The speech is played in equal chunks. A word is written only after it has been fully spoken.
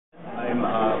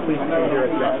I'm pleased to be here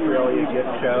at the Australia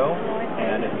Gift Show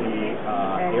and at the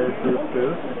Air Group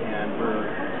booth, and we're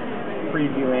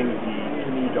previewing the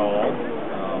Kimmidoll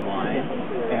line.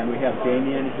 And we have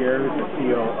Damien here, who's the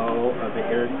COO of the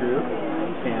Air Group,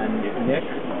 and Nick,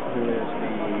 who is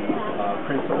the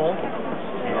principal.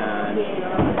 And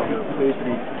we're pleased to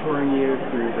be touring you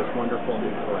through this wonderful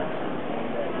new collection.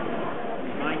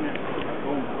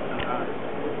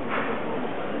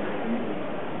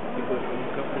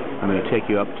 I'm going to take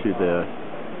you up to the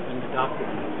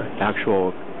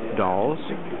actual dolls.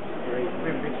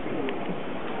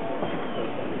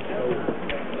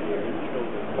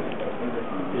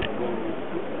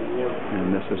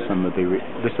 And this is some of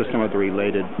the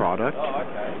related product. Oh,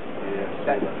 okay.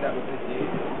 That was the deal.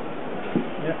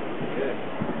 Yeah. Good.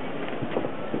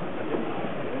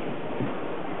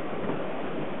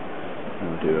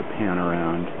 I'll do a pan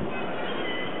around.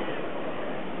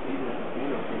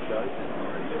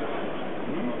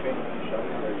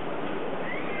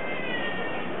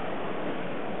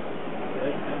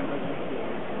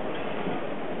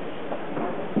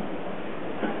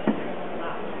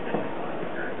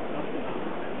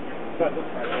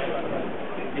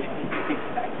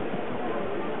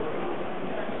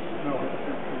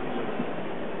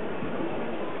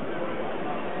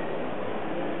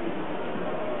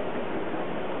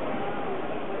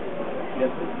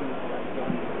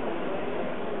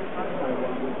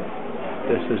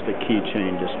 This is the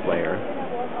keychain displayer.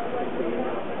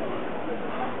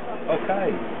 Okay,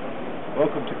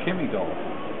 welcome to Kimmidoll.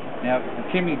 Now, the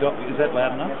Kimmidoll, is that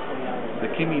loud enough?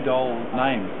 The Kimmidoll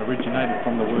name originated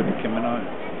from the word kimono,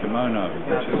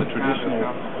 which is a traditional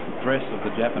dress of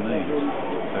the Japanese.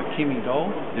 So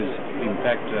Kimmidoll is, in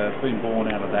fact, been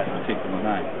born out of that particular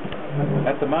name.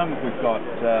 At the moment, we've got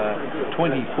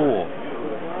 24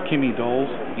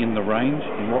 Kimmidolls in the range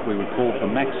in what we would call the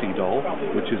Maxi Doll,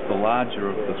 which is the larger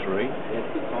of the three.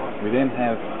 We then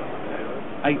have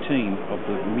 18 of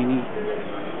the mini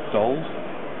dolls,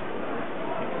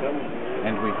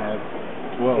 and we have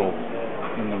 12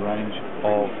 in the range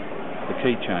of the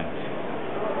keychains.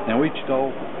 Now each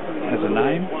doll has a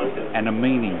name and a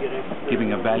meaning,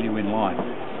 giving a value in life.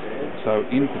 So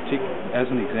in particular, as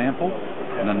an example,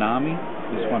 Nanami,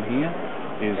 this one here,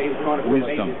 is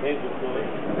wisdom,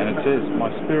 and it says, "My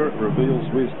spirit reveals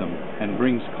wisdom and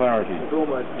brings clarity.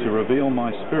 To reveal my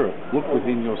spirit, look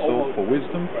within yourself for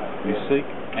wisdom, you seek,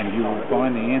 and you will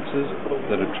find the answers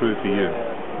that are true for you."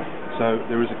 So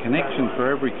there is a connection for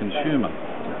every consumer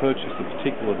to purchase a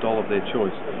particular doll of their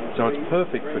choice. So it's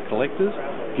perfect for collectors,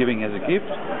 giving as a gift,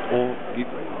 or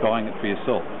buying it for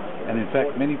yourself. And in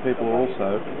fact, many people are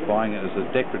also buying it as a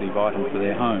decorative item for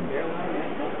their home.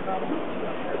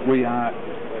 We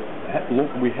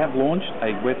have launched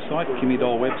a website,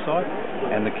 Kimmidoll website,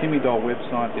 and the Kimmidoll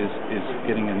website is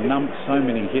getting so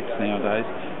many hits nowadays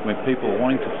when people are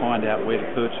wanting to find out where to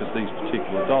purchase these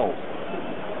particular dolls.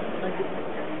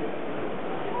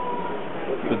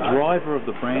 The driver of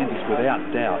the brand is without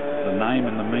doubt the name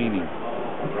and the meaning,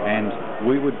 and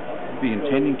we would be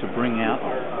intending to bring out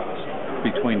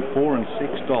between 4 and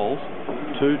 6 dolls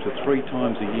 2 to 3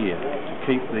 times a year to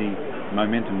keep the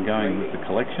momentum going with the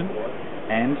collection,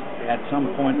 and at some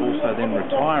point also then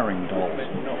retiring dolls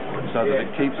so that it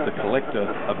keeps the collector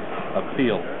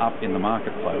appeal up in the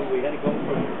marketplace.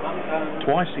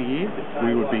 Twice a year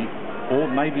we would be, or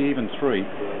maybe even 3,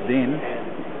 then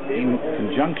in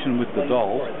conjunction with the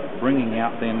dolls, bringing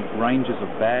out then ranges of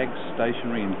bags,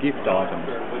 stationery and gift items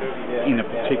in a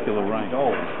particular range.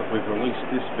 Dolls that we've released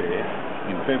this fair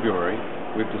in February,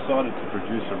 we've decided to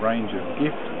produce a range of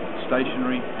gift,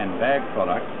 stationery and bag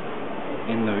product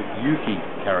in the Yuki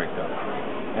character.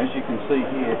 As you can see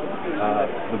here,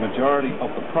 the majority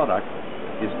of the product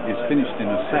is finished in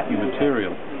a satin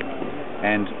material,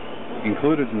 and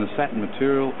included in the satin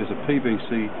material is a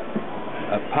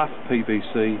puff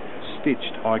PVC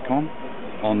stitched icon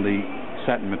on the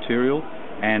satin material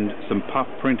and some puff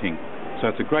printing. So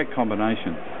it's a great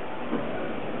combination.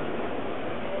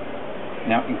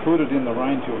 Now, included in the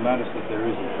range, you'll notice that there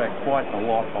is in fact quite a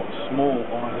lot of small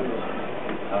items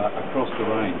across the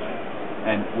range.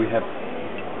 And we have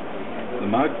the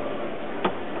mug,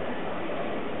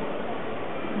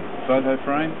 photo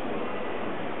frame,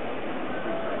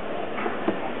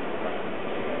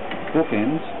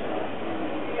 bookends,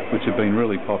 which have been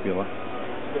really popular,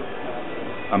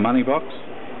 a money box,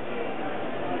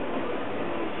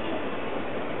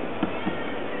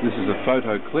 this is a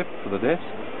photo clip for the desk,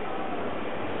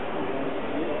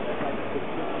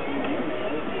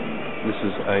 this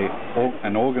is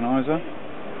an organizer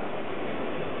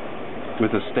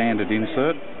with a standard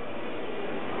insert,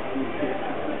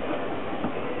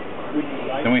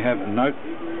 Then we have a note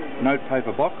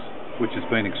paper box, which has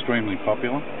been extremely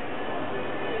popular.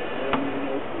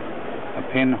 A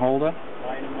pen holder.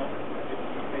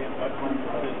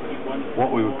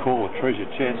 What we would call a treasure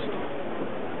chest,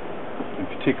 and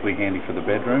particularly handy for the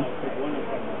bedroom.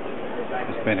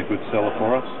 It's been a good seller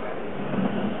for us.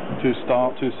 Two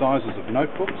sizes of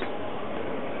notebooks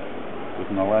with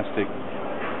an elastic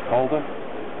holder,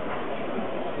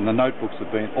 and the notebooks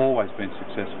have always been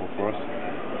successful for us.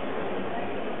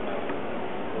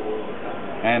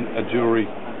 And a jewelry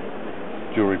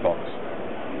box.